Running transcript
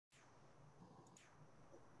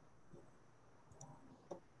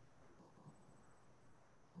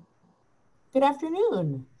Good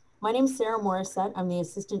afternoon. My name is Sarah Morissette. I'm the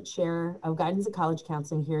Assistant Chair of Guidance and College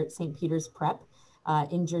Counseling here at St. Peter's Prep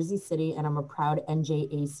in Jersey City, and I'm a proud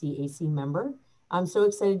NJACAC member. I'm so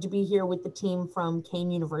excited to be here with the team from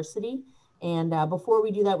Kean University. And before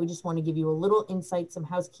we do that, we just want to give you a little insight, some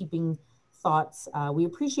housekeeping thoughts. We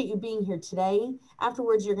appreciate you being here today.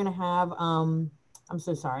 Afterwards, you're going to have, I'm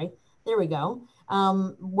so sorry. There we go.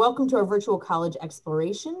 Welcome to our virtual college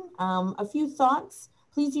exploration. A few thoughts.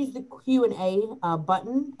 Please use the Q&A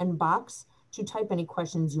button and box to type any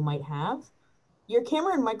questions you might have. Your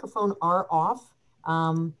camera and microphone are off,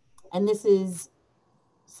 and this is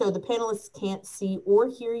so the panelists can't see or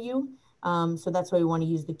hear you, so that's why we want to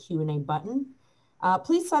use the Q&A button.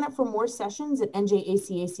 Please sign up for more sessions at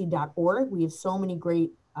njacac.org. We have so many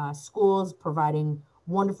great schools providing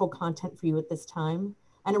wonderful content for you at this time,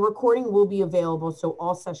 and a recording will be available, so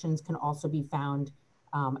all sessions can also be found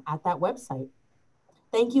at that website.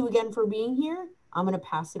 Thank you again for being here. I'm going to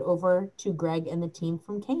pass it over to Greg and the team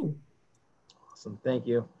from Kean. Awesome, thank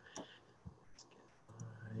you.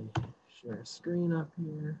 I share a screen up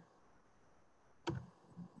here. All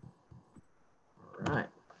right.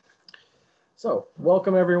 So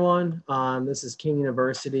welcome everyone. This is Kean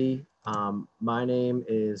University. My name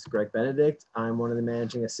is Greg Benedict. I'm one of the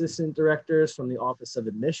managing assistant directors from the Office of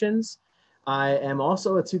Admissions. I am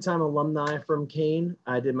also a two-time alumni from Kean.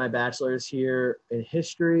 I did my bachelor's here in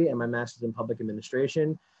history and my master's in public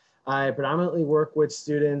administration. I predominantly work with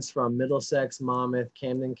students from Middlesex, Monmouth,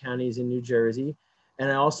 Camden counties in New Jersey.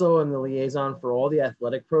 And I also am the liaison for all the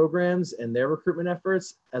athletic programs and their recruitment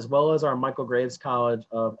efforts, as well as our Michael Graves College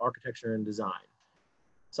of Architecture and Design.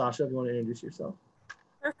 Sasha, if you want to introduce yourself.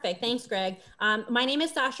 Perfect. Thanks, Greg. My name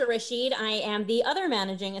is Sasha Rashid. I am the other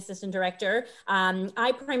managing assistant director.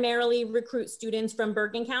 I primarily recruit students from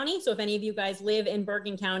Bergen County. So if any of you guys live in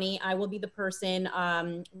Bergen County, I will be the person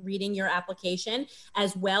reading your application,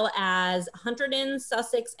 as well as Hunterdon,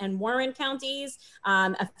 Sussex, and Warren counties,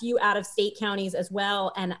 a few out-of-state counties as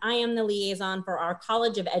well. And I am the liaison for our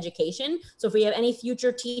College of Education. So if we have any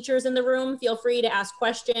future teachers in the room, feel free to ask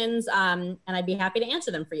questions, and I'd be happy to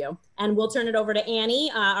answer them for you. And we'll turn it over to Annie,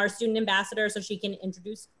 our student ambassador, so she can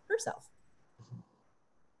introduce herself.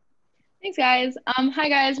 Thanks, guys. Hi,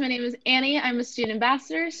 guys. My name is Annie. I'm a student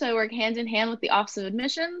ambassador, so I work hand in hand with the Office of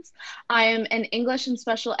Admissions. I am an English and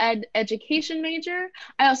special ed education major.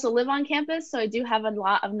 I also live on campus, so I do have a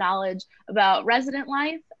lot of knowledge about resident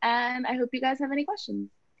life, and I hope you guys have any questions.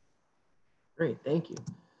 Great, thank you.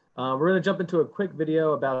 We're going to jump into a quick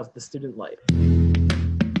video about the student life.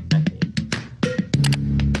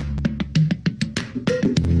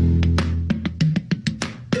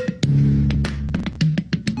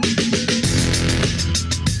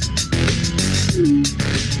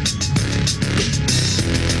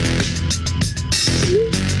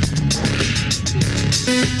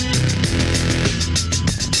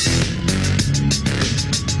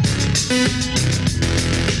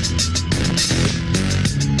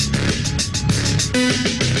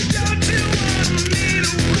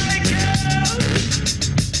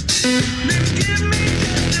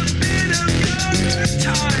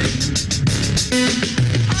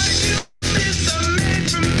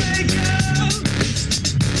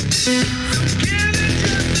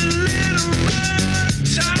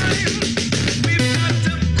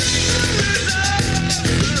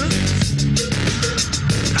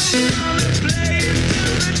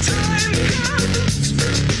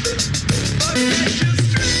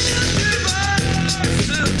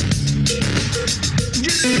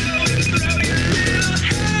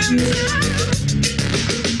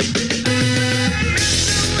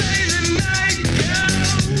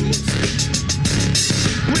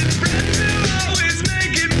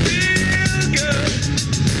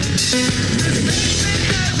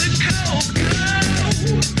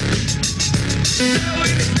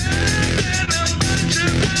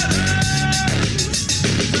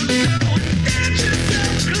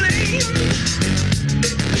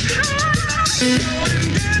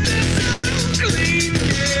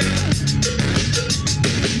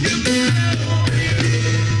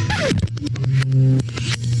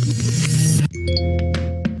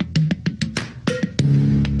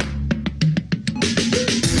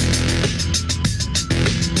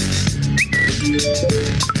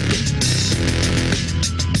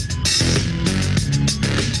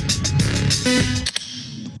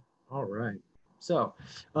 So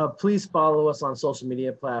please follow us on social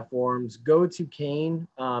media platforms. Go to Kean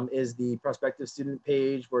is the prospective student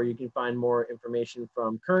page where you can find more information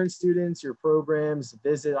from current students, your programs,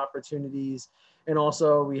 visit opportunities, and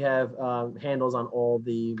also we have handles on all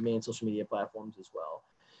the main social media platforms as well.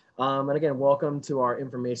 And again, welcome to our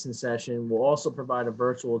information session. We'll also provide a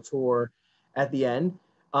virtual tour at the end.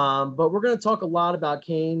 But we're going to talk a lot about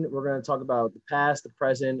Kean. We're going to talk about the past, the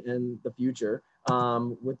present, and the future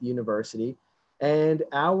with the university. And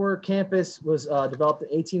our campus was developed in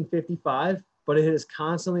 1855, but it has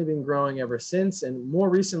constantly been growing ever since, and more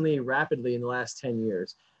recently, rapidly in the last 10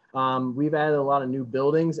 years. We've added a lot of new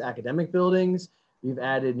buildings, academic buildings. We've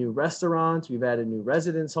added new restaurants. We've added new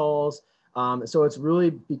residence halls. So it's really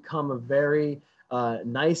become a very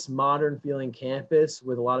nice, modern feeling campus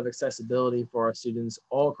with a lot of accessibility for our students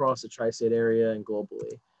all across the tri-state area and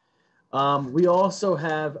globally. We also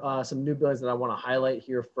have some new buildings that I want to highlight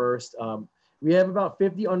here first. We have about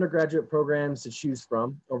 50 undergraduate programs to choose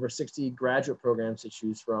from, over 60 graduate programs to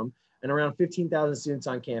choose from, and around 15,000 students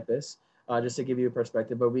on campus, just to give you a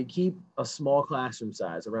perspective. But we keep a small classroom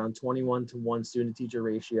size, around 21-to-1 student-teacher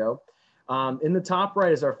ratio. In the top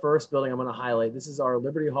right is our first building I'm going to highlight. This is our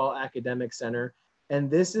Liberty Hall Academic Center.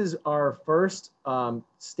 And this is our first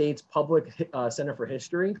state's public center for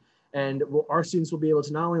history. And our students will be able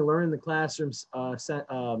to not only learn in the classroom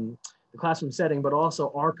setting, but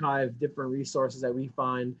also archive different resources that we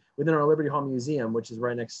find within our Liberty Hall Museum, which is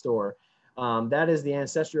right next door. That is the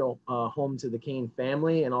ancestral home to the Kean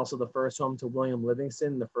family and also the first home to William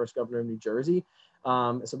Livingston, the first governor of New Jersey.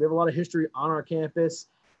 So we have a lot of history on our campus,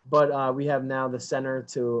 but we have now the center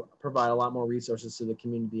to provide a lot more resources to the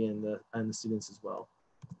community and the students as well.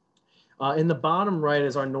 In the bottom right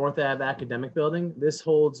is our North Ave Academic Building. This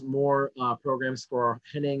holds more programs for our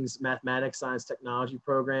Hennings mathematics, science, technology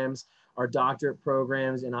programs, our doctorate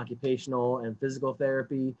programs in occupational and physical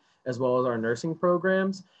therapy, as well as our nursing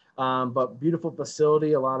programs. But beautiful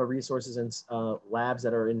facility, a lot of resources and labs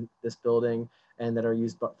that are in this building and that are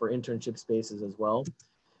used for internship spaces as well.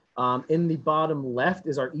 In the bottom left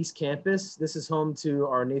is our East Campus. This is home to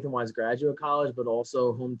our Nathan Wise Graduate College, but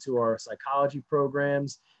also home to our psychology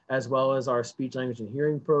programs, as well as our speech, language, and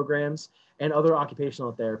hearing programs, and other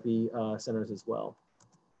occupational therapy centers as well.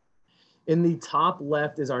 In the top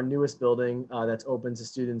left is our newest building that's open to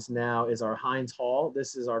students now, is our Hines Hall.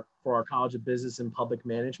 This is for our College of Business and Public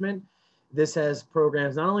Management. This has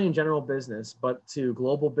programs not only in general business, but to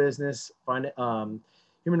global business,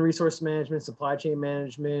 human resource management, supply chain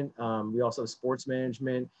management. We also have sports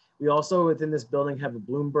management. We also, within this building, have a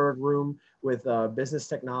Bloomberg room with business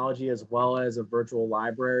technology as well as a virtual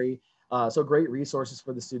library. So great resources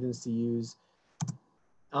for the students to use.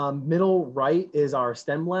 Middle right is our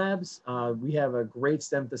STEM labs. We have a great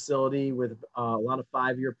STEM facility with a lot of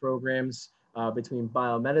 5-year programs between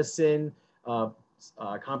biomedicine,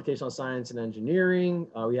 computational science and engineering.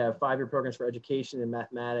 We have 5-year programs for education in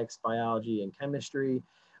mathematics, biology, and chemistry.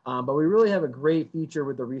 But we really have a great feature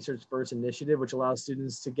with the Research First initiative, which allows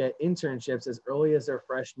students to get internships as early as their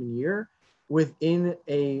freshman year within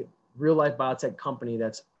a real-life biotech company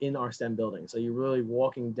that's in our STEM building. So you're really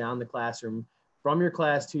walking down the classroom from your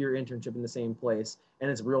class to your internship in the same place, and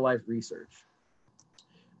it's real-life research.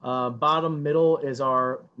 Bottom middle is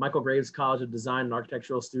our Michael Graves College of Design and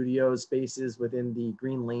Architectural Studios spaces within the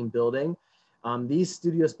Green Lane building. These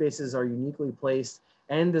studio spaces are uniquely placed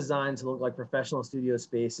and designed to look like professional studio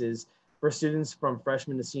spaces for students from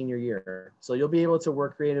freshman to senior year. So you'll be able to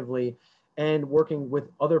work creatively and working with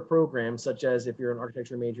other programs, such as if you're an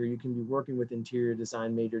architecture major, you can be working with interior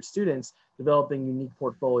design majored students, developing unique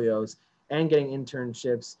portfolios and getting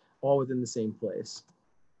internships all within the same place.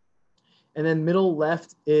 And then middle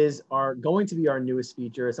left is going to be our newest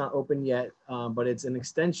feature. It's not open yet, but it's an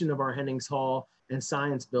extension of our Hennings Hall and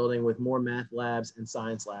science building with more math labs and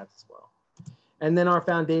science labs as well. And then our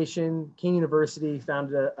foundation, Kean University,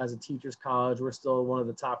 founded as a teacher's college. We're still one of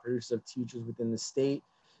the top producers of teachers within the state.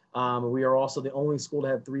 We are also the only school to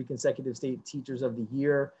have 3 consecutive state teachers of the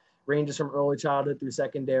year, ranges from early childhood through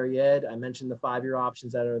secondary ed. I mentioned the 5-year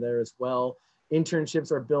options that are there as well.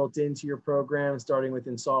 Internships are built into your program, starting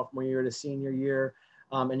within sophomore year to senior year.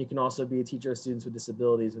 And you can also be a teacher of students with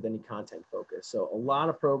disabilities with any content focus. So a lot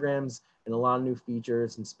of programs and a lot of new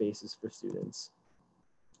features and spaces for students.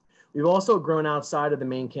 We've also grown outside of the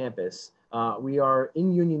main campus. We are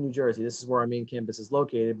in Union, New Jersey. This is where our main campus is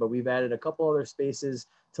located, but we've added a couple other spaces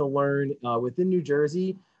to learn within New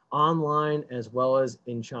Jersey, online, as well as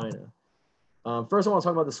in China. First, I want to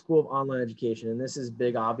talk about the School of Online Education, and this is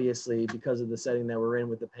big, obviously, because of the setting that we're in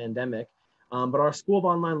with the pandemic. But our School of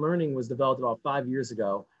Online Learning was developed about 5 years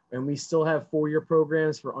ago, and we still have 4-year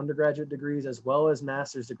programs for undergraduate degrees, as well as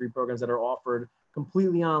master's degree programs that are offered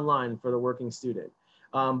completely online for the working student.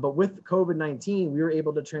 But with COVID-19, we were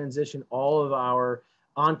able to transition all of our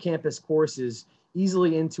on-campus courses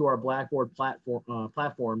easily into our Blackboard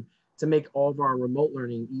platform to make all of our remote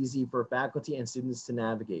learning easy for faculty and students to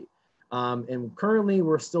navigate. And currently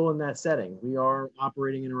we're still in that setting. We are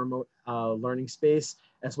operating in a remote learning space,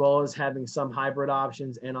 as well as having some hybrid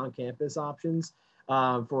options and on-campus options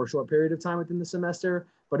for a short period of time within the semester.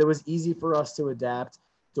 But it was easy for us to adapt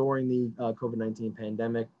during the COVID-19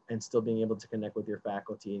 pandemic and still being able to connect with your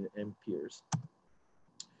faculty and peers.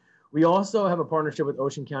 We also have a partnership with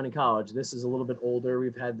Ocean County College. This is a little bit older.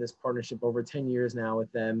 We've had this partnership over 10 years now with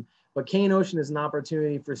them. But Kean Ocean is an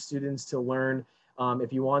opportunity for students to learn.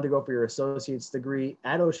 If you wanted to go for your associate's degree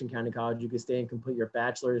at Ocean County College, you could stay and complete your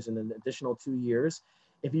bachelor's in an additional 2 years.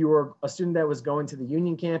 If you were a student that was going to the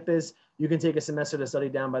Union campus, you can take a semester to study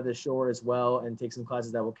down by the shore as well and take some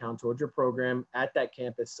classes that will count towards your program at that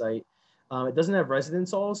campus site. It doesn't have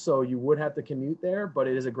residence halls, so you would have to commute there, but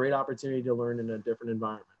it is a great opportunity to learn in a different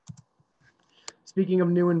environment. Speaking of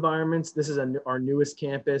new environments, this is our newest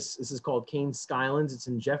campus. This is called Kean Skylands. It's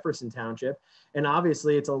in Jefferson Township. And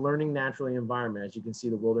obviously it's a learning naturally environment. As you can see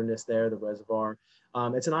the wilderness there, the reservoir.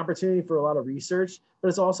 It's an opportunity for a lot of research, but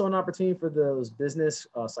it's also an opportunity for those business,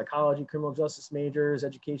 psychology, criminal justice majors,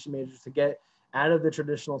 education majors to get out of the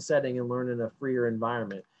traditional setting and learn in a freer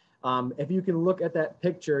environment. If you can look at that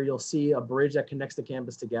picture, you'll see a bridge that connects the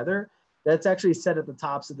campus together. That's actually set at the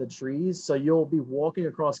tops of the trees. So you'll be walking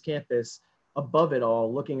across campus above it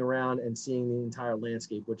all, looking around and seeing the entire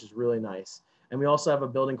landscape, which is really nice. And we also have a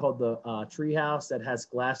building called the Tree House that has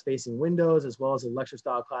glass facing windows, as well as a lecture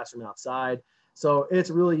style classroom outside. So it's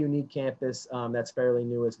a really unique campus that's fairly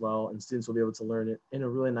new as well, and students will be able to learn it in a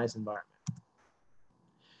really nice environment.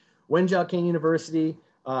 Kean University,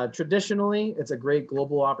 traditionally, it's a great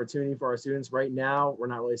global opportunity for our students. Right now, we're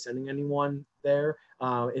not really sending anyone there.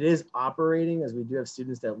 It is operating, as we do have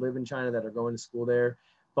students that live in China that are going to school there.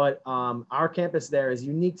 But our campus there is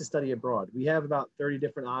unique to study abroad. We have about 30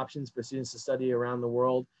 different options for students to study around the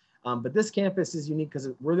world. But this campus is unique because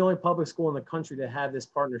we're the only public school in the country to have this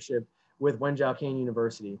partnership with Kean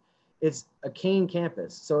University. It's a Kean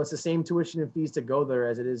campus, so it's the same tuition and fees to go there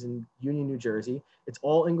as it is in Union, New Jersey. It's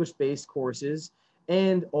all English-based courses,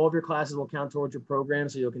 and all of your classes will count towards your program,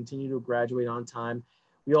 so you'll continue to graduate on time.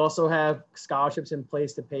 We also have scholarships in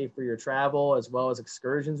place to pay for your travel, as well as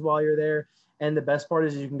excursions while you're there. And the best part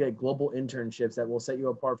is you can get global internships that will set you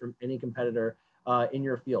apart from any competitor in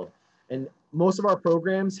your field. And most of our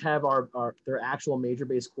programs have their actual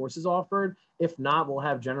major-based courses offered. If not, we'll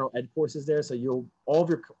have general ed courses there. So all of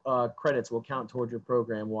your credits will count towards your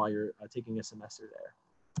program while you're taking a semester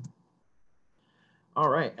there. All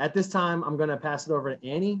right, at this time, I'm gonna pass it over to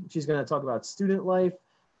Annie. She's gonna talk about student life.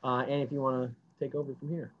 Annie, if you wanna take over from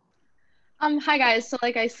here. Hi guys. So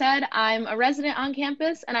like I said, I'm a resident on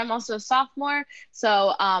campus and I'm also a sophomore.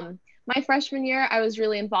 So my freshman year, I was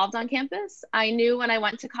really involved on campus. I knew when I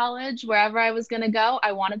went to college, wherever I was going to go,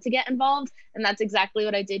 I wanted to get involved. And that's exactly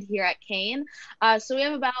what I did here at Kean. So we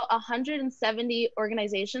have about 170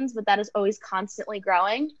 organizations, but that is always constantly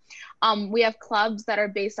growing. We have clubs that are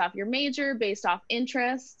based off your major, based off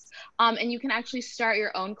interests. And you can actually start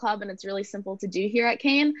your own club, and it's really simple to do here at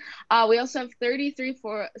Kean. We also have 33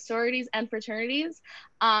 sororities and fraternities.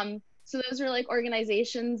 So those are like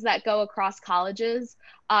organizations that go across colleges.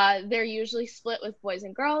 They're usually split with boys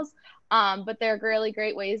and girls, but they're really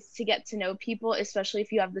great ways to get to know people, especially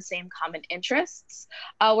if you have the same common interests.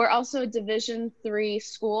 We're also a Division III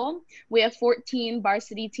school. We have 14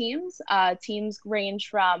 varsity teams. Teams range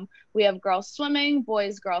from, we have girls swimming,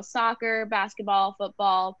 boys, girls soccer, basketball,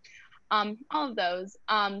 football, all of those.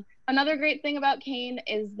 Another great thing about Kean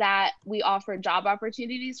is that we offer job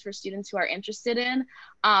opportunities for students who are interested in.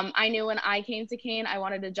 I knew when I came to Kean, I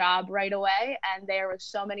wanted a job right away, and there were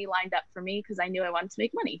so many lined up for me because I knew I wanted to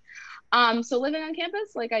make money. So living on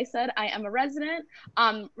campus, like I said, I am a resident.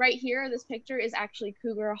 Right here, this picture is actually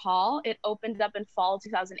Cougar Hall. It opened up in fall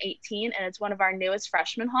 2018, and it's one of our newest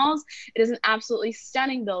freshman halls. It is an absolutely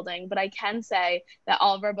stunning building, but I can say that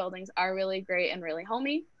all of our buildings are really great and really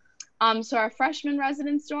homey. So our freshman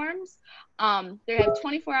residence dorms, they have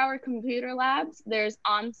 24-hour computer labs. There's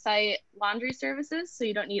on-site laundry services, so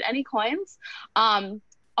you don't need any coins.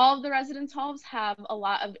 All of the residence halls have a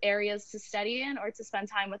lot of areas to study in or to spend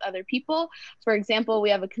time with other people. For example, we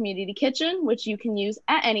have a community kitchen, which you can use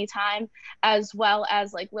at any time, as well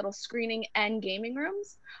as like little screening and gaming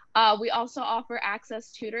rooms. We also offer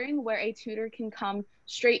access tutoring, where a tutor can come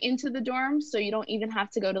straight into the dorm, so you don't even have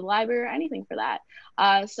to go to the library or anything for that.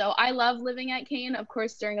 So I love living at Kean. Of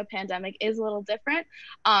course, during a pandemic is a little different,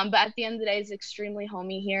 but at the end of the day, it's extremely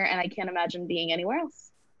homey here, and I can't imagine being anywhere else.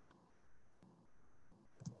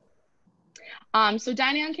 So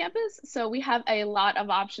dining on campus, so we have a lot of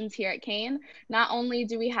options here at Kean. Not only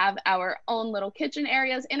do we have our own little kitchen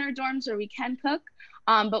areas in our dorms where we can cook,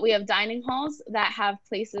 but we have dining halls that have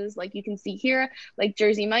places like you can see here, like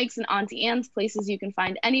Jersey Mike's and Auntie Anne's, places you can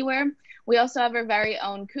find anywhere. We also have our very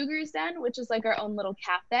own Cougar's Den, which is like our own little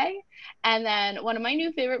cafe. And then one of my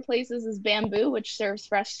new favorite places is Bamboo, which serves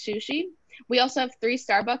fresh sushi. We also have 3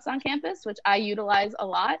 Starbucks on campus, which I utilize a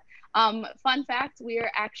lot. Fun fact, we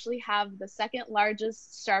actually have the 2nd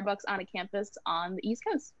largest Starbucks on a campus on the East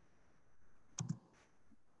Coast.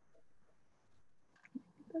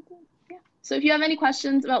 Yeah. So if you have any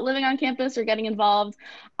questions about living on campus or getting involved,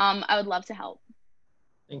 I would love to help.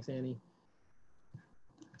 Thanks, Annie.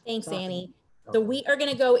 Thanks, Annie. So we are going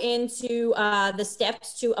to go into the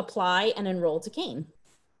steps to apply and enroll to Kean.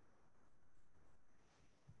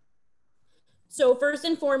 So first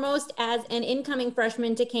and foremost, as an incoming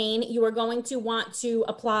freshman to Kean, you are going to want to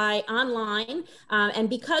apply online. And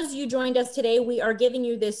because you joined us today, we are giving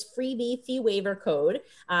you this freebie fee waiver code.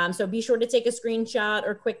 So be sure to take a screenshot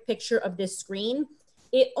or quick picture of this screen.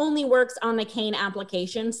 It only works on the Kean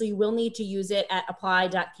application, so you will need to use it at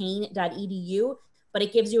apply.kean.edu, but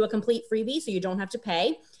it gives you a complete freebie, so you don't have to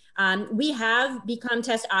pay. We have become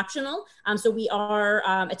test optional. So we are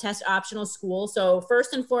a test optional school. So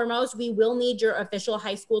first and foremost, we will need your official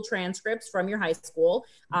high school transcripts from your high school.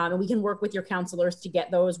 And we can work with your counselors to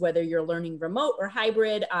get those, whether you're learning remote or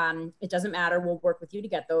hybrid. It doesn't matter. We'll work with you to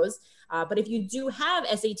get those. But if you do have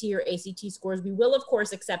SAT or ACT scores, we will, of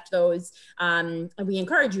course, accept those. And we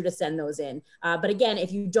encourage you to send those in. But again,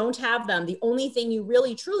 if you don't have them, the only thing you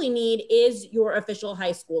really, truly need is your official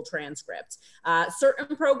high school transcript.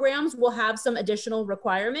 Certain programs will have some additional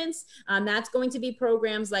requirements. That's going to be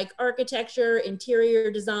programs like architecture,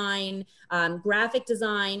 interior design, graphic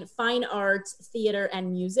design, fine arts, theater,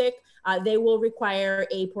 and music. They will require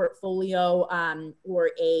a portfolio or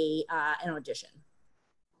an audition.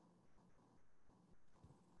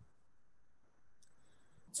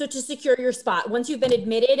 So to secure your spot, once you've been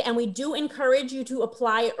admitted, and we do encourage you to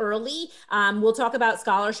apply early. We'll talk about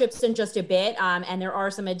scholarships in just a bit, and there are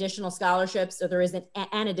some additional scholarships. So there is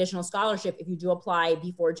an additional scholarship if you do apply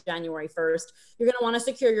before January 1st. You're going to want to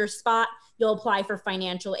secure your spot. You'll apply for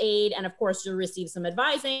financial aid, and of course, you'll receive some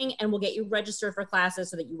advising, and we'll get you registered for classes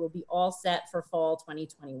so that you will be all set for fall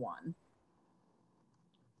 2021.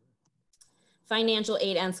 Financial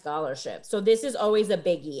aid and scholarship. So this is always a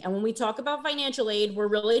biggie. And when we talk about financial aid, we're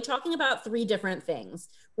really talking about 3 different things.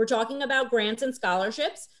 We're talking about grants and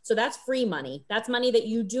scholarships. So that's free money. That's money that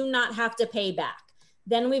you do not have to pay back.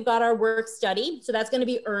 Then we've got our work study. So that's going to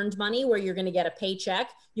be earned money where you're going to get a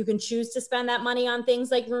paycheck. You can choose to spend that money on things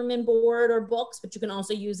like room and board or books, but you can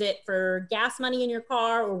also use it for gas money in your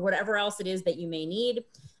car or whatever else it is that you may need.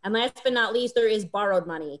 And last but not least, there is borrowed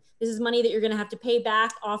money. This is money that you're going to have to pay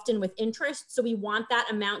back, often with interest. So we want that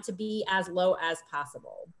amount to be as low as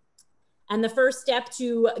possible. And the first step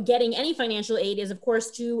to getting any financial aid is, of course,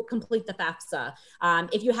 to complete the FAFSA.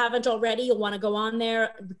 If you haven't already, you'll want to go on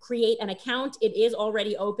there, create an account. It is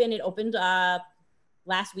already open. It opened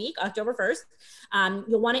last week, October 1st.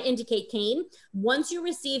 You'll want to indicate Kean. Once you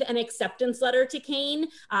receive an acceptance letter to Kean,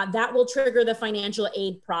 that will trigger the financial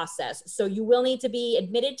aid process. So you will need to be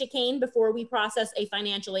admitted to Kean before we process a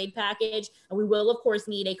financial aid package. And we will, of course,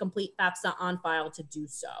 need a complete FAFSA on file to do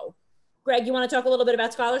so. Greg, you want to talk a little bit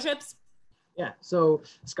about scholarships? Yeah, so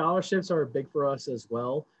scholarships are big for us as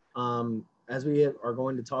well. As we are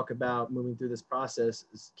going to talk about moving through this process,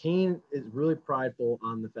 Kean is really prideful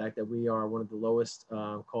on the fact that we are one of the lowest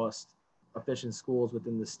cost efficient schools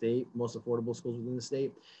within the state, most affordable schools within the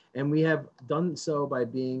state. And we have done so by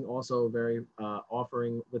being also very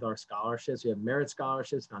offering with our scholarships. We have merit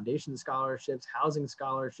scholarships, foundation scholarships, housing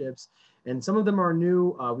scholarships, and some of them are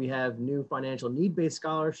new. We have new financial need-based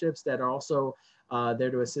scholarships that are also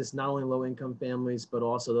there to assist not only low-income families, but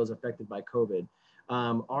also those affected by COVID.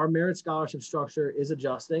 Our merit scholarship structure is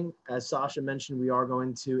adjusting. As Sasha mentioned, we are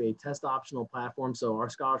going to a test optional platform. So our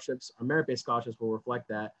scholarships, our merit-based scholarships will reflect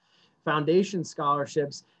that. Foundation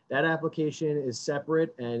scholarships, that application is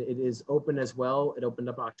separate and it is open as well. It opened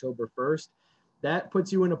up October 1st. That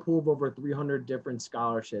puts you in a pool of over 300 different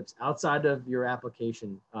scholarships outside of your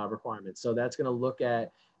application requirements. So that's going to look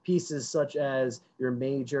at pieces such as your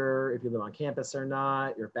major, if you live on campus or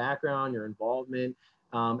not, your background, your involvement,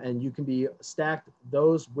 and you can be stacked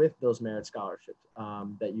those with those merit scholarships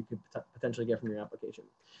that you could potentially get from your application.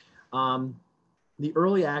 The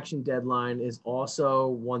early action deadline is also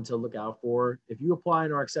one to look out for. If you apply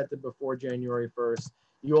and are accepted before January 1st,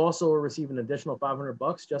 you also will receive an additional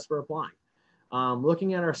 $500 just for applying.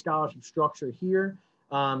 Looking at our scholarship structure here,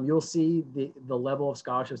 you'll see the level of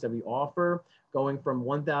scholarships that we offer going from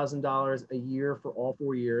 $1,000 a year for all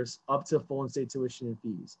 4 years up to full and state tuition and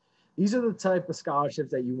fees. These are the type of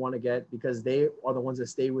scholarships that you want to get because they are the ones that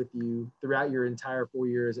stay with you throughout your entire 4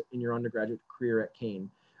 years in your undergraduate career at Kean.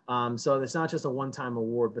 So it's not just a one-time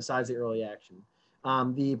award besides the early action.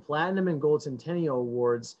 The Platinum and Gold Centennial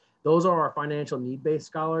Awards, those are our financial need-based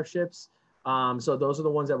scholarships. So those are the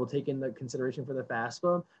ones that will take into consideration for the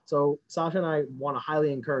FAFSA. So Sasha and I want to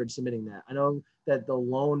highly encourage submitting that. I know that the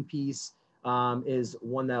loan piece is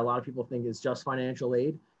one that a lot of people think is just financial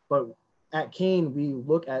aid, but at Kean, we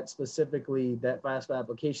look at specifically that FAFSA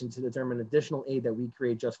application to determine additional aid that we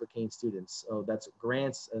create just for Kean students. So that's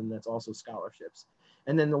grants and that's also scholarships.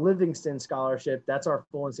 And then the Livingston Scholarship, that's our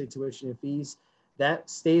full and state tuition and fees. That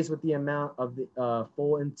stays with the amount of the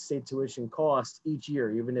full and state tuition cost each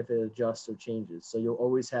year, even if it adjusts or changes. So you'll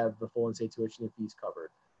always have the full and state tuition and fees covered.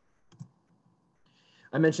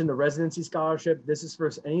 I mentioned the residency scholarship. This is for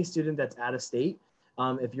any student that's out of state.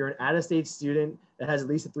 If you're an out-of-state student that has at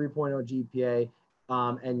least a 3.0 GPA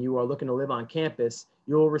and you are looking to live on campus,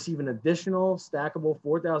 you'll receive an additional stackable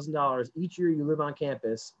 $4,000 each year you live on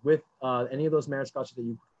campus with any of those merit scholarships that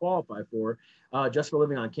you qualify for just for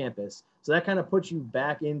living on campus. So that kind of puts you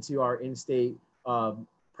back into our in-state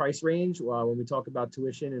price range when we talk about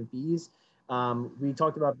tuition and fees. We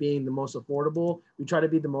talked about being the most affordable. We try to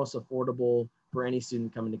be the most affordable for any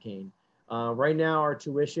student coming to Kean. Right now, our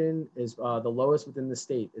tuition is the lowest within the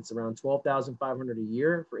state. It's around $12,500 a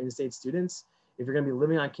year for in-state students. If you're going to be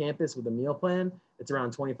living on campus with a meal plan, it's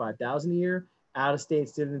around $25,000 a year. Out-of-state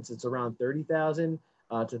students, it's around $30,000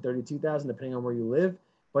 to $32,000, depending on where you live.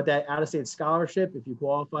 But that out-of-state scholarship, if you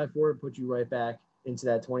qualify for it, puts you right back into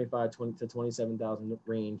that $25,000 to $27,000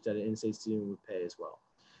 range that an in-state student would pay as well.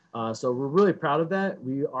 So we're really proud of that.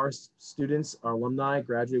 Our students, our alumni,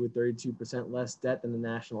 graduate with 32% less debt than the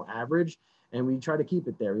national average, and we try to keep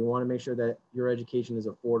it there. We want to make sure that your education is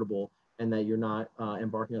affordable and that you're not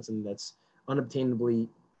embarking on something that's unobtainably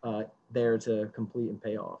there to complete and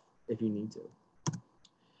pay off if you need to.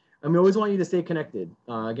 And we always want you to stay connected.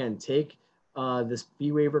 Again, take this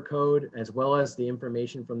fee waiver code as well as the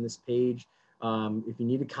information from this page. If you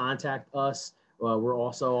need to contact us, we're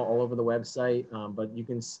also all over the website, but you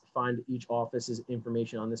can find each office's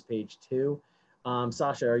information on this page too.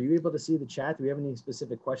 Sasha, are you able to see the chat? Do we have any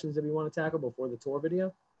specific questions that we want to tackle before the tour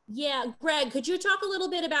video? Yeah, Greg, could you talk a little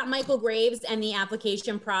bit about Michael Graves and the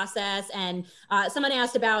application process? And someone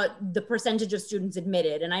asked about the percentage of students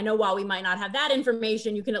admitted. And I know while we might not have that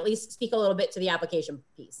information, you can at least speak a little bit to the application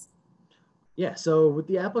piece. Yeah, so with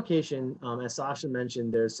the application, as Sasha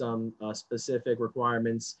mentioned, there's some specific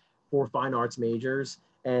requirements for fine arts majors,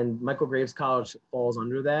 and Michael Graves College falls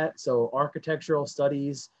under that. So architectural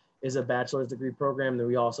studies is a bachelor's degree program. Then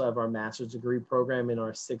we also have our master's degree program in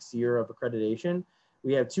our 6th year of accreditation.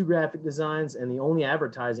 We have 2 graphic designs, and the only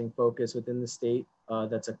advertising focus within the state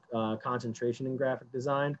that's a concentration in graphic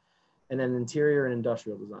design, and then interior and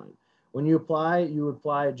industrial design. When you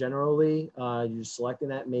apply generally, you're selecting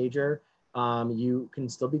that major. You can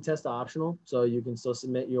still be test optional, so you can still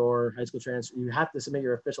submit your high school transcript. You have to submit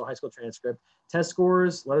your official high school transcript, test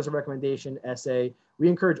scores, letters of recommendation, essay. We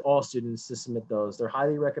encourage all students to submit those. They're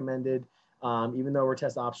highly recommended. Even though we're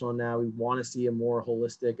test optional now, we want to see a more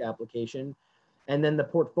holistic application. And then the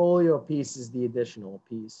portfolio piece is the additional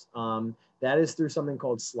piece. That is through something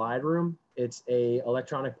called Slide Room. It's a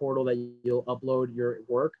electronic portal that you'll upload your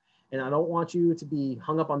work. And I don't want you to be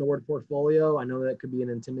hung up on the word portfolio. I know that could be an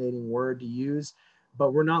intimidating word to use,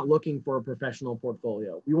 but we're not looking for a professional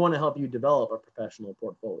portfolio. We want to help you develop a professional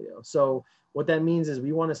portfolio. So what that means is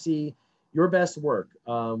we want to see your best work.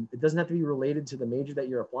 It doesn't have to be related to the major that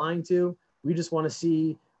you're applying to. We just want to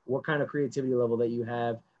see what kind of creativity level that you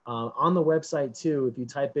have. On the website too, if you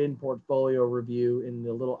type in portfolio review in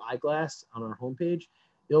the little eyeglass on our homepage,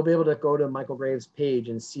 you'll be able to go to Michael Graves' page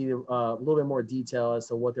and see a little bit more detail as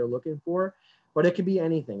to what they're looking for. But it could be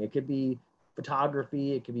anything. It could be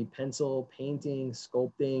photography, it could be pencil, painting,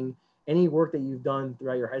 sculpting, any work that you've done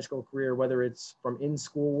throughout your high school career, whether it's from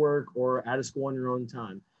in-school work or out of school on your own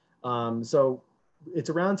time. So it's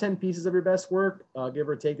around 10 pieces of your best work, give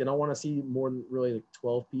or take. They don't want to see more than really like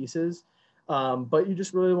 12 pieces. But you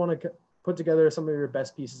just really want to put together some of your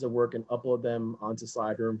best pieces of work and upload them onto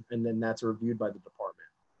Slide Room, and then that's reviewed by the department.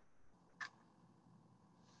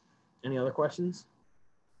 Any other questions?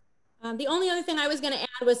 The only other thing I was going to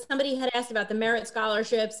add was somebody had asked about the merit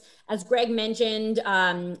scholarships. As Greg mentioned,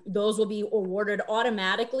 those will be awarded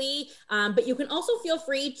automatically, but you can also feel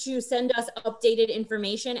free to send us updated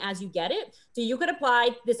information as you get it. So you could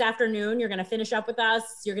apply this afternoon. You're going to finish up with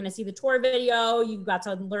us. You're going to see the tour video. You've got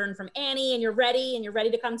to learn from Annie, and you're ready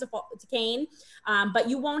to come to Kean, but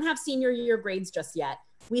you won't have senior year grades just yet.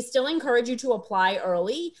 We still encourage you to apply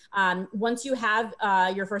early. Once you have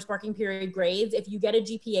your first parking period grades, if you get a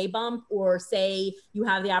GPA bump, or say you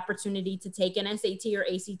have the opportunity to take an SAT or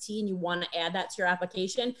ACT and you want to add that to your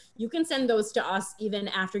application, you can send those to us even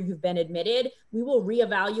after you've been admitted. We will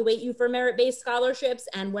reevaluate you for merit-based scholarships,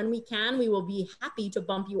 and when we can, we will be happy to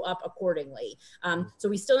bump you up accordingly. So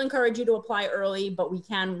we still encourage you to apply early, but we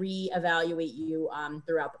can reevaluate you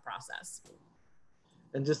throughout the process.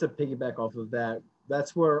 And just to piggyback off of that,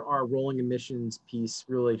 that's where our rolling admissions piece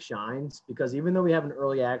really shines, because even though we have an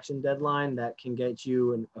early action deadline that can get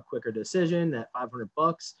you a quicker decision at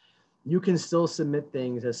 $500, you can still submit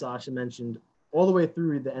things, as Sasha mentioned, all the way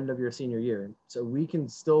through the end of your senior year. So we can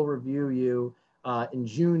still review you in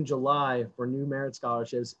June, July for new merit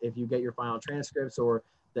scholarships. If you get your final transcripts or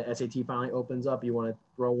the SAT finally opens up, you want to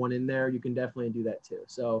throw one in there, you can definitely do that too.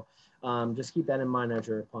 So just keep that in mind as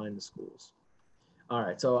you're applying to schools. All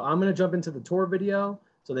right, so I'm gonna jump into the tour video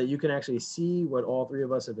so that you can actually see what all three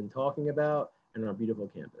of us have been talking about in our beautiful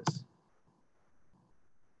campus.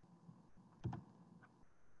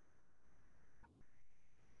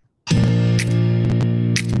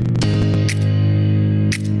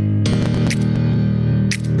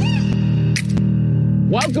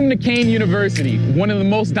 Welcome to Kean University, one of the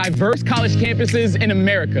most diverse college campuses in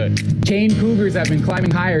America. Kean Cougars have been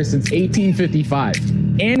climbing higher since 1855.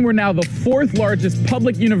 And we're now the 4th largest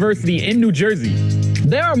public university in New Jersey.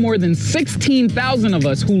 There are more than 16,000 of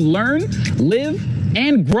us who learn, live,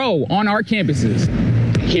 and grow on our campuses.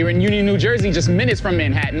 Here in Union, New Jersey, just minutes from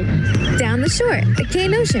Manhattan. Down the shore, the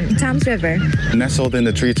Kean Ocean, Toms River. Nestled in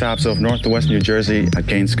the treetops of northwest New Jersey at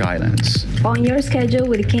Kean Skylands. On your schedule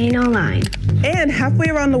with Kean Online. And halfway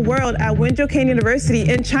around the world at Kean University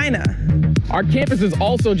in China. Our campus is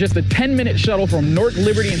also just a 10-minute shuttle from Newark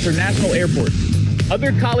Liberty International Airport.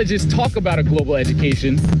 Other colleges talk about a global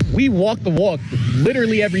education. We walk the walk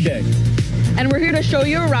literally every day. And we're here to show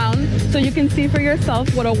you around so you can see for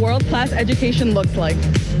yourself what a world-class education looks like.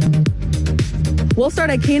 We'll start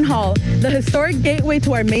at Kean Hall, the historic gateway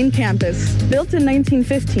to our main campus. Built in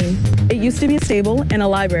 1915, it used to be a stable and a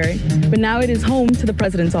library, but now it is home to the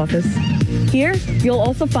president's office. Here, you'll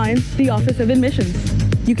also find the Office of Admissions.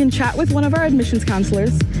 You can chat with one of our admissions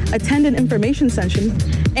counselors, attend an information session,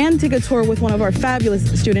 and take a tour with one of our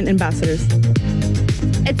fabulous student ambassadors.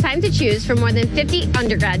 It's time to choose from more than 50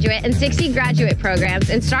 undergraduate and 60 graduate programs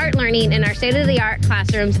and start learning in our state-of-the-art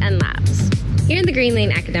classrooms and labs. Here in the Green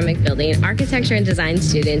Lane Academic Building, architecture and design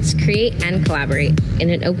students create and collaborate in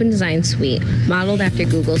an open design suite modeled after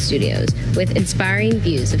Google Studios with inspiring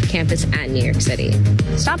views of campus and New York City.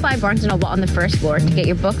 Stop by Barnes & Noble on the first floor to get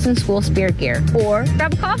your books and school spirit gear, or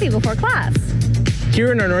grab a coffee before class.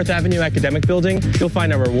 Here in our North Avenue Academic Building, you'll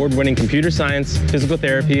find our award-winning computer science, physical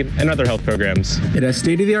therapy, and other health programs. It has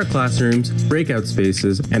state-of-the-art classrooms, breakout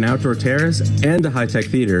spaces, an outdoor terrace, and a high-tech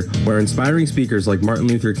theater where inspiring speakers like Martin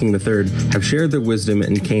Luther King III have shared their wisdom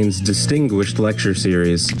in Kean's distinguished lecture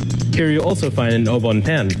series. Here you'll also find an au bon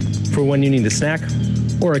pain for when you need a snack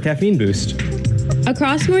or a caffeine boost.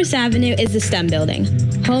 Across Morse Avenue is the STEM Building,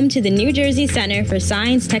 home to the New Jersey Center for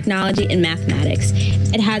Science, Technology, and Mathematics.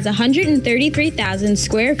 It has 133,000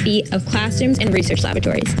 square feet of classrooms and research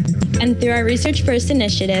laboratories. And through our Research First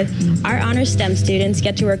initiative, our honor STEM students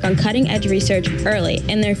get to work on cutting-edge research early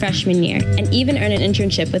in their freshman year and even earn an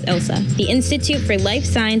internship with ILSA, the Institute for Life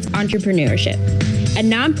Science Entrepreneurship, a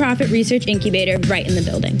nonprofit research incubator right in the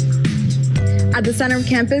building. At the center of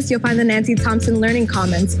campus, you'll find the Nancy Thompson Learning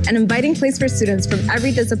Commons, an inviting place for students from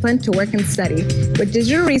every discipline to work and study, with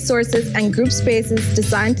digital resources and group spaces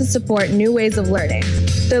designed to support new ways of learning.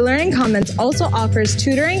 The Learning Commons also offers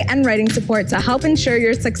tutoring and writing support to help ensure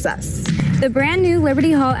your success. The brand new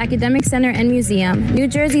Liberty Hall Academic Center and Museum, New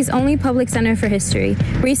Jersey's only public center for history,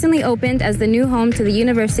 recently opened as the new home to the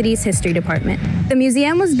university's history department. The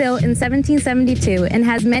museum was built in 1772 and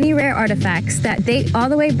has many rare artifacts that date all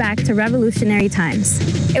the way back to Revolutionary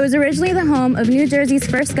times. It was originally the home of New Jersey's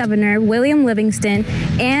first governor, William Livingston,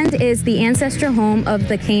 and is the ancestral home of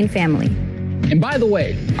the Kean family. And by the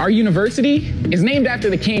way, our university is named after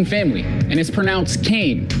the Kean family, and it's pronounced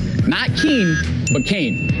Kean. Not Kean, but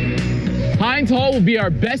Kean. Hines Hall will be our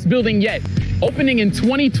best building yet. Opening in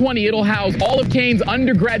 2020, it'll house all of Kean's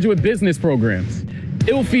undergraduate business programs.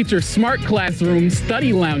 It will feature smart classrooms,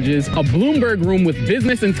 study lounges, a Bloomberg room with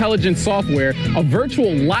business intelligence software, a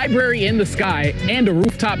virtual library in the sky, and a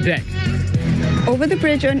rooftop deck. Over the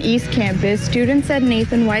bridge on East Campus, students at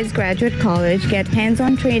Nathan Wise Graduate College get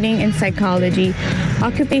hands-on training in psychology,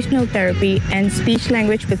 occupational therapy, and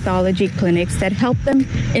speech-language pathology clinics that help them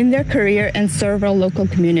in their career and serve our local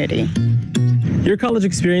community. Your college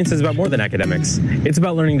experience is about more than academics. It's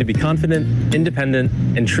about learning to be confident, independent,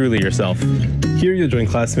 and truly yourself. Here you'll join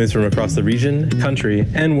classmates from across the region, country,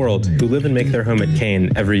 and world who live and make their home at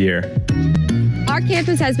Kean every year. Our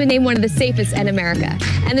campus has been named one of the safest in America,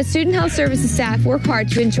 and the Student Health Services staff work hard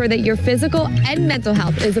to ensure that your physical and mental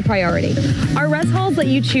health is a priority. Our res halls let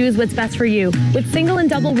you choose what's best for you, with single and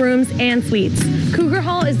double rooms and suites. Cougar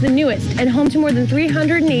Hall is the newest and home to more than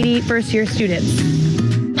 380 first-year students.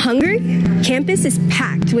 Hungry? Campus is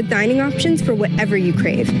packed with dining options for whatever you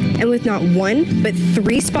crave. And with not one, but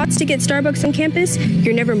 3 spots to get Starbucks on campus,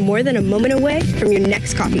 you're never more than a moment away from your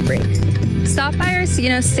next coffee break. Stop by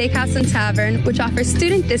Orsino's Steakhouse and Tavern, which offers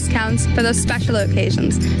student discounts for those special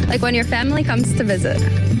occasions, like when your family comes to visit.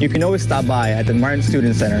 You can always stop by at the Martin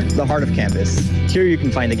Student Center, the heart of campus. Here you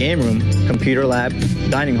can find a game room, computer lab,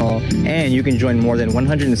 dining hall, and you can join more than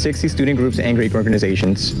 160 student groups and Greek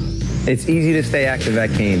organizations. It's easy to stay active at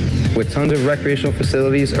Kean, with tons of recreational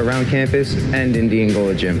facilities around campus and in the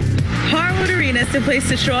Angola Gym. Harwood Arena is the place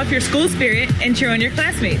to show off your school spirit and cheer on your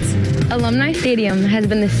classmates. Alumni Stadium has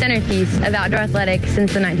been the centerpiece of outdoor athletics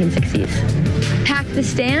since the 1960s. Pack the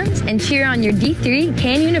stands and cheer on your D3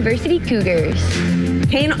 Kean University Cougars.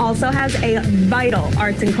 Kean also has a vital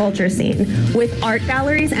arts and culture scene with art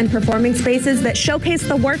galleries and performing spaces that showcase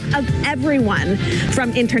the work of everyone,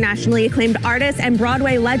 from internationally acclaimed artists and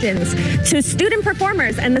Broadway legends to student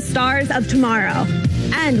performers and the stars of tomorrow.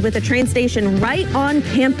 And with a train station right on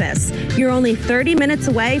campus, you're only 30 minutes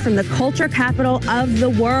away from the culture capital of the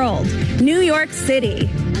world, New York City.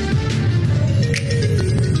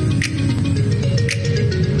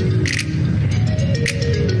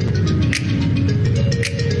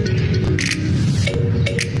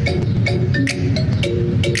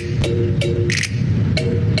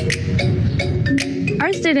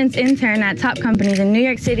 Our students intern at top companies in New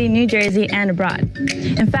York City, New Jersey, and abroad.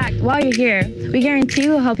 In fact, while you're here, we guarantee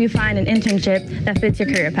we'll help you find an internship that fits your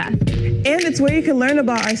career path. And it's where you can learn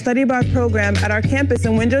about our study abroad program at our campus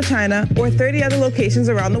in Windsor, China, or 30 other locations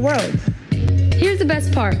around the world. Here's the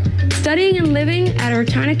best part. Studying and living at our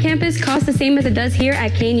China campus costs the same as it does here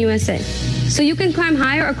at Kean USA. So you can climb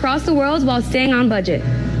higher across the world while staying on budget.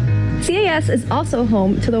 CAS is also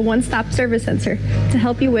home to the One-Stop Service Center to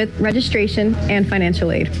help you with registration and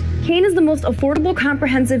financial aid. Kean is the most affordable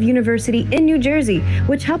comprehensive university in New Jersey,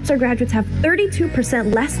 which helps our graduates have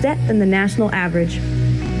 32% less debt than the national average.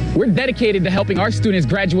 We're dedicated to helping our students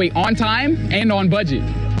graduate on time and on budget.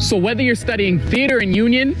 So whether you're studying theater in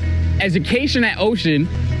Union, education at Ocean,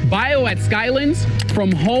 bio at Skylands,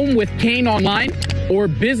 from home with Kean Online, or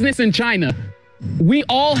business in China, we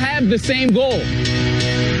all have the same goal.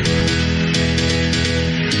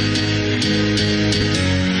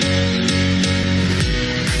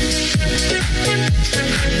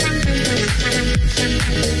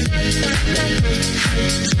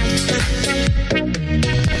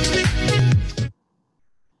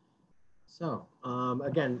 So,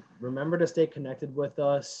 again, remember to stay connected with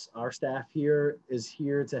us. Our staff here is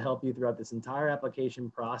here to help you throughout this entire application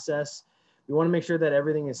process. We want to make sure that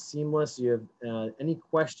everything is seamless. You have any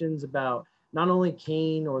questions about not only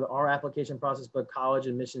Kean or our application process, but college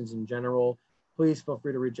admissions in general, please feel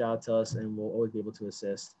free to reach out to us and we'll always be able to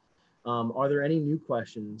assist. Are there any new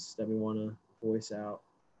questions that we want to voice out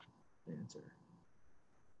and answer?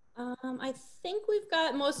 I think we've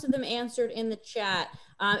got most of them answered in the chat.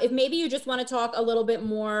 If maybe you just want to talk a little bit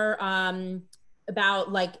more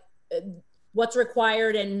about like what's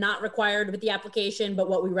required and not required with the application, but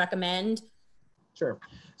what we recommend. Sure.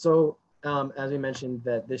 So as we mentioned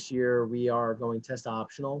that this year we are going test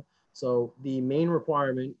optional. So the main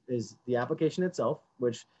requirement is the application itself,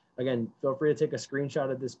 which again, feel free to take a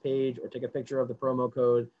screenshot of this page or take a picture of the promo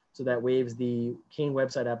code so that waives the Kean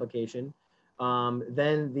website application.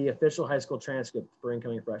 Then the official high school transcript for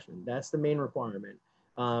incoming freshmen. That's the main requirement.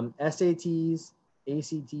 SATs,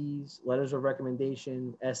 ACTs, letters of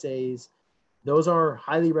recommendation, essays, those are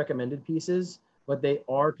highly recommended pieces, but they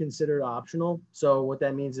are considered optional. So what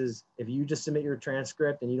that means is if you just submit your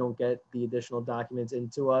transcript and you don't get the additional documents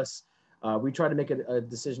into us, we try to make a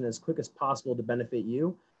decision as quick as possible to benefit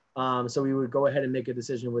you. So we would go ahead and make a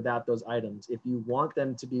decision without those items. If you want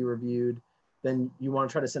them to be reviewed, then you want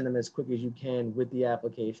to try to send them as quick as you can with the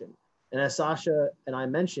application. And as Sasha and I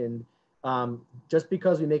mentioned, just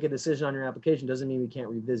because we make a decision on your application doesn't mean we can't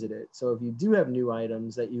revisit it. So if you do have new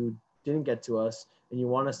items that you didn't get to us and you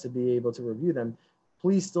want us to be able to review them,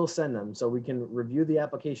 please still send them so we can review the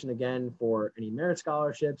application again for any merit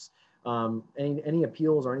scholarships, any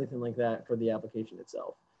appeals or anything like that for the application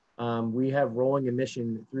itself. We have rolling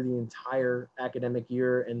admission through the entire academic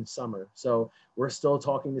year and summer. So we're still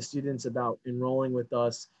talking to students about enrolling with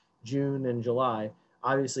us June and July.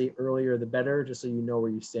 Obviously earlier the better, just so you know where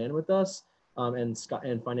you stand with us. And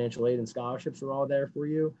financial aid and scholarships are all there for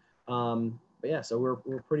you. But yeah, so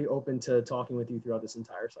we're pretty open to talking with you throughout this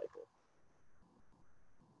entire cycle.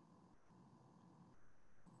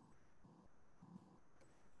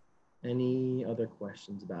 Any other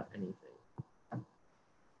questions about anything?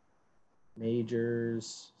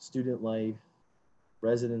 Majors, student life,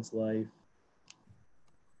 residence life,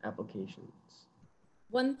 applications.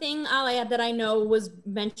 One thing I'll add that I know was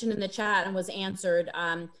mentioned in the chat and was answered,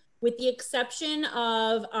 with the exception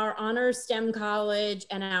of our honors STEM college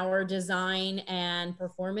and our design and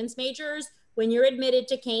performance majors, when you're admitted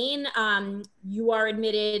to Kean, you are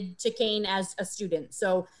admitted to Kean as a student.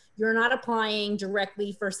 So you're not applying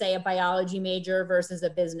directly for, say, a biology major versus a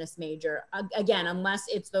business major. Again, unless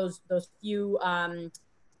it's those few,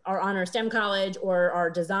 our honor STEM college or our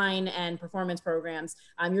design and performance programs.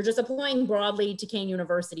 You're just applying broadly to Kean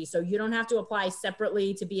University. So you don't have to apply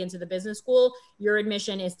separately to be into the business school. Your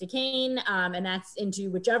admission is to Kean, and that's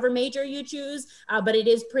into whichever major you choose. But it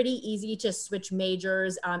is pretty easy to switch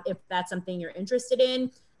majors if that's something you're interested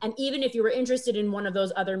in. And even if you were interested in one of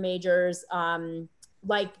those other majors,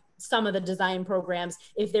 like some of the design programs,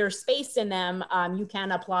 if there's space in them, you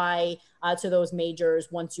can apply to those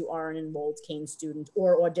majors once you are an enrolled Kean student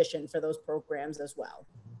or audition for those programs as well.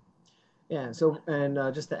 Yeah, so, and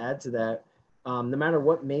just to add to that, no matter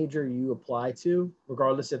what major you apply to,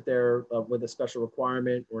 regardless if they're with a special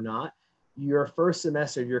requirement or not, your first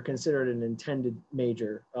semester, you're considered an intended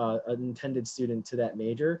major, an intended student to that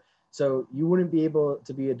major. So you wouldn't be able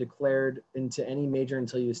to be declared into any major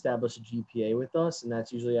until you establish a GPA with us, and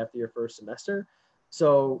that's usually after your first semester.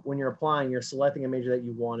 So when you're applying, you're selecting a major that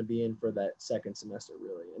you want to be in for that second semester,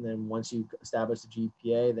 really. And then once you establish the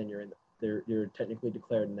GPA, then you're technically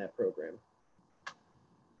declared in that program.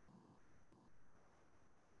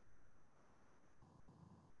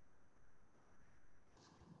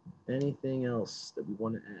 Anything else that we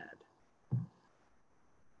want to add? I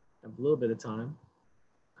have a little bit of time.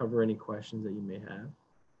 Cover any questions that you may have.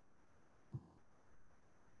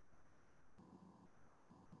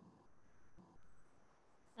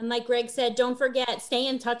 And like Greg said, don't forget, stay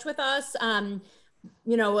in touch with us.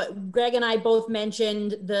 You know, Greg and I both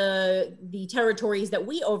mentioned the territories that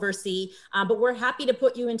we oversee, but we're happy to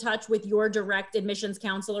put you in touch with your direct admissions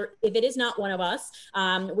counselor if it is not one of us.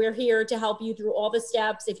 We're here to help you through all the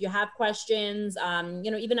steps. If you have questions, you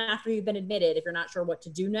know, even after you've been admitted, if you're not sure what to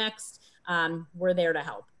do next, we're there to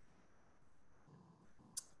help.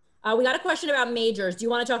 We got a question about majors. Do you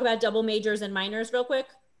want to talk about double majors and minors real quick?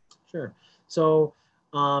 Sure. So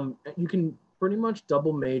you can pretty much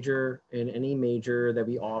double major in any major that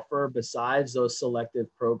we offer besides those selective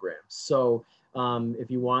programs. So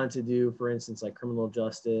if you wanted to do, for instance, like criminal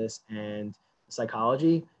justice and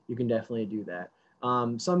psychology, you can definitely do that.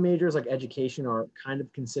 Some majors like education are kind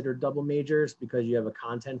of considered double majors because you have a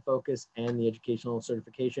content focus and the educational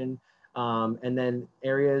certification. And then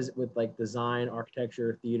areas with like design,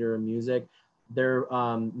 architecture, theater, and music, they're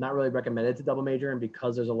not really recommended to double major, and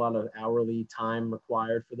because there's a lot of hourly time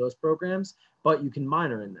required for those programs, but you can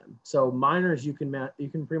minor in them. So minors, you can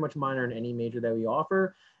pretty much minor in any major that we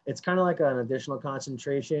offer. It's kind of like an additional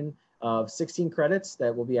concentration of 16 credits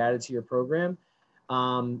that will be added to your program.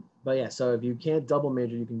 But yeah, so if you can't double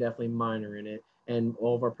major, you can definitely minor in it. And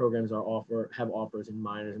all of our programs have offers in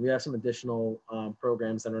minors. We have some additional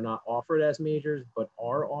programs that are not offered as majors, but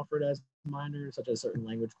are offered as minors, such as certain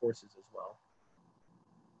language courses as well.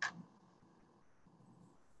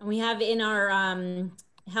 And we have in our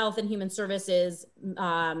health and human services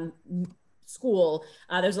school,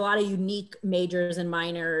 there's a lot of unique majors and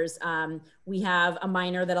minors. We have a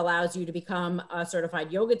minor that allows you to become a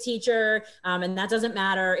certified yoga teacher, and that doesn't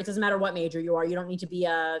matter. It doesn't matter what major you are. You don't need to be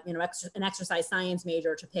an exercise science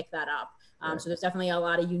major to pick that up. So there's definitely a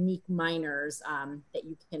lot of unique minors that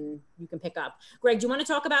you can pick up. Greg, do you want to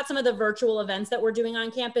talk about some of the virtual events that we're doing on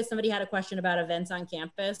campus? Somebody had a question about events on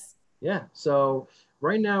campus. Yeah, so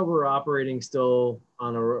right now we're operating still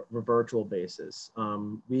on a virtual basis.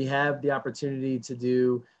 We have the opportunity to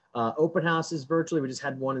do open houses virtually. We just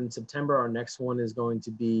had one in September. Our next one is going to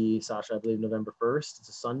be, Sasha, I believe November 1st. It's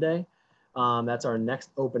a Sunday. That's our next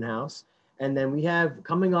open house. And then we have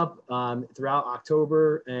coming up throughout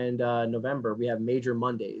October and November, we have Major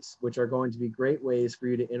Mondays, which are going to be great ways for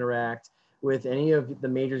you to interact with any of the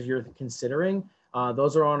majors you're considering.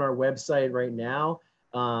 Those are on our website right now,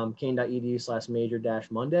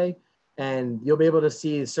 kean.edu/major-Monday. And you'll be able to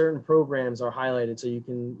see certain programs are highlighted, so you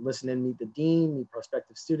can listen and meet the dean, meet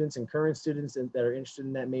prospective students and current students that are interested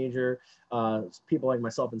in that major. People like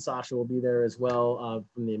myself and Sasha will be there as well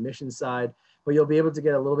from the admissions side. But you'll be able to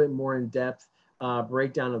get a little bit more in-depth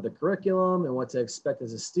breakdown of the curriculum and what to expect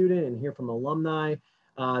as a student, and hear from alumni.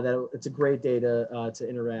 That it's a great day to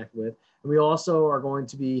interact with. And we also are going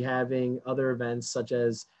to be having other events such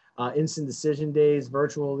as instant decision days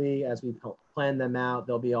virtually as we plan them out.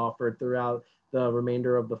 They'll be offered throughout the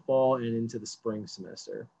remainder of the fall and into the spring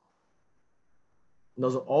semester. And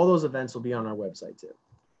all those events will be on our website too.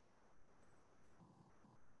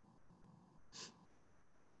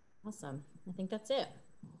 Awesome. I think that's it.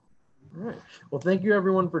 All right. Well, thank you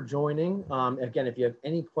everyone for joining. Again, if you have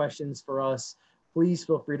any questions for us, please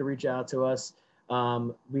feel free to reach out to us.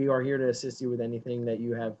 We are here to assist you with anything that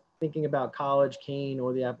you have thinking about college, Kean,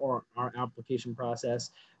 or our application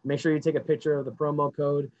process. Make sure you take a picture of the promo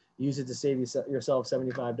code, use it to save yourself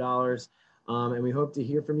 $75. And we hope to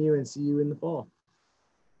hear from you and see you in the fall.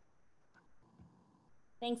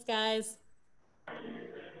 Thanks, guys.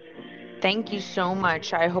 Thank you so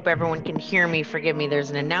much. I hope everyone can hear me. Forgive me,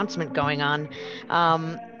 there's an announcement going on.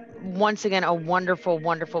 Once again, a wonderful,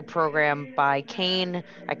 wonderful program by Kean.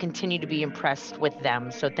 I continue to be impressed with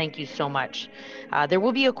them, so thank you so much. There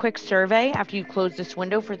will be a quick survey after you close this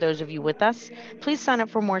window for those of you with us. Please sign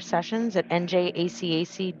up for more sessions at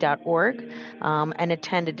NJACAC.org and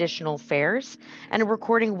attend additional fairs. And a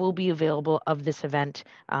recording will be available of this event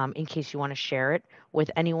in case you want to share it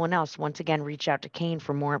with anyone else. Once again, reach out to Kean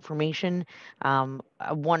for more information. A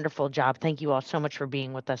wonderful job. Thank you all so much for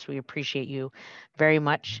being with us. We appreciate you very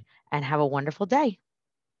much, and have a wonderful day.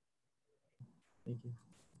 Thank you.